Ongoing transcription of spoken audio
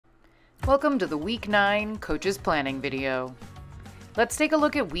Welcome to the Week 9 Coaches Planning video. Let's take a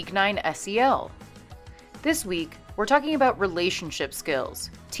look at Week 9 SEL. This week, we're talking about relationship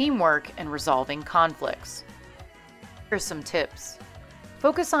skills, teamwork, and resolving conflicts. Here's some tips.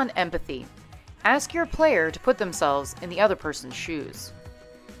 Focus on empathy. Ask your player to put themselves in the other person's shoes.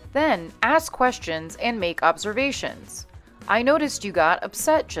 Then, ask questions and make observations. I noticed you got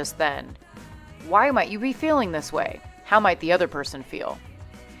upset just then. Why might you be feeling this way? How might the other person feel?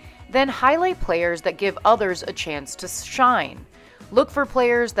 Then highlight players that give others a chance to shine. Look for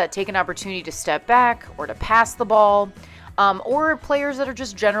players that take an opportunity to step back or to pass the ball, or players that are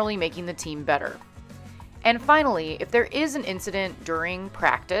just generally making the team better. And finally, if there is an incident during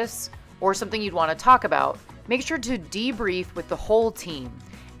practice or something you'd want to talk about, make sure to debrief with the whole team,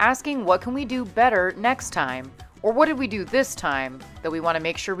 asking what can we do better next time, or what did we do this time that we want to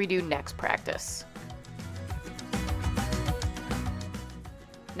make sure we do next practice.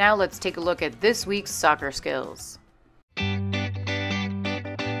 Now let's take a look at this week's soccer skills.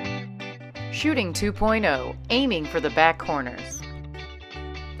 Shooting 2.0, aiming for the back corners.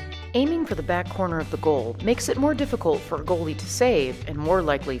 Aiming for the back corner of the goal makes it more difficult for a goalie to save and more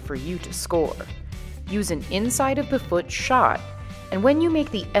likely for you to score. Use an inside of the foot shot, and when you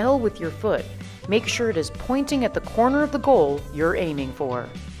make the L with your foot, make sure it is pointing at the corner of the goal you're aiming for.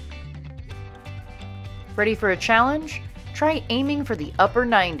 Ready for a challenge? Try aiming for the upper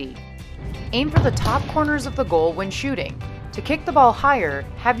 90. Aim for the top corners of the goal when shooting. To kick the ball higher,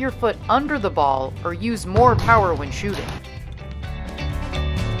 have your foot under the ball or use more power when shooting.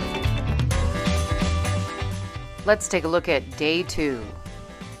 Let's take a look at Day 2.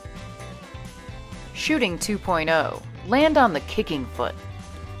 Shooting 2.0. Land on the kicking foot.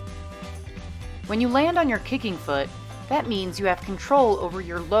 When you land on your kicking foot, that means you have control over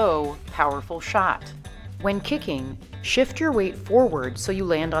your low, powerful shot. When kicking, shift your weight forward so you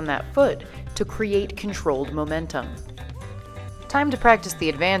land on that foot to create controlled momentum. Time to practice the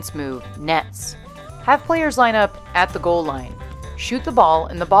advanced move, nets. Have players line up at the goal line. Shoot the ball,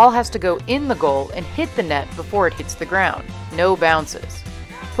 and the ball has to go in the goal and hit the net before it hits the ground. No bounces.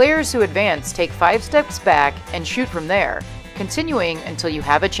 Players who advance take 5 steps back and shoot from there, continuing until you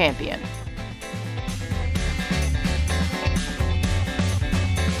have a champion.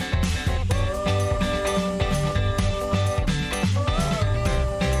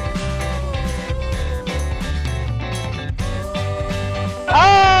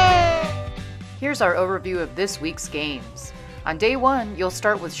 Here's our overview of this week's games. On Day 1, you'll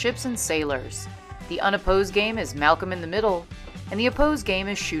start with Ships and Sailors. The unopposed game is Malcolm in the Middle, and the opposed game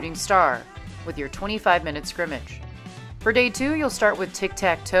is Shooting Star, with your 25-minute scrimmage. For Day 2, you'll start with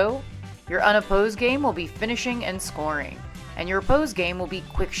Tic-Tac-Toe. Your unopposed game will be Finishing and Scoring, and your opposed game will be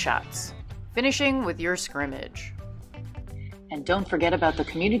Quick Shots, finishing with your scrimmage. And don't forget about the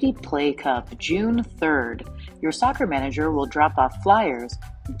Community Play Cup, June 3rd. Your soccer manager will drop off flyers,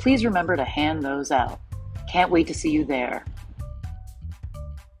 and please remember to hand those out. Can't wait to see you there.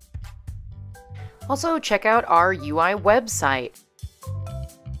 Also, check out our UI website.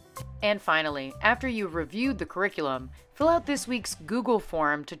 And finally, after you've reviewed the curriculum, fill out this week's Google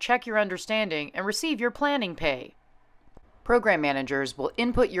form to check your understanding and receive your planning pay. Program managers will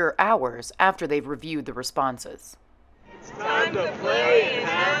input your hours after they've reviewed the responses. It's time to play!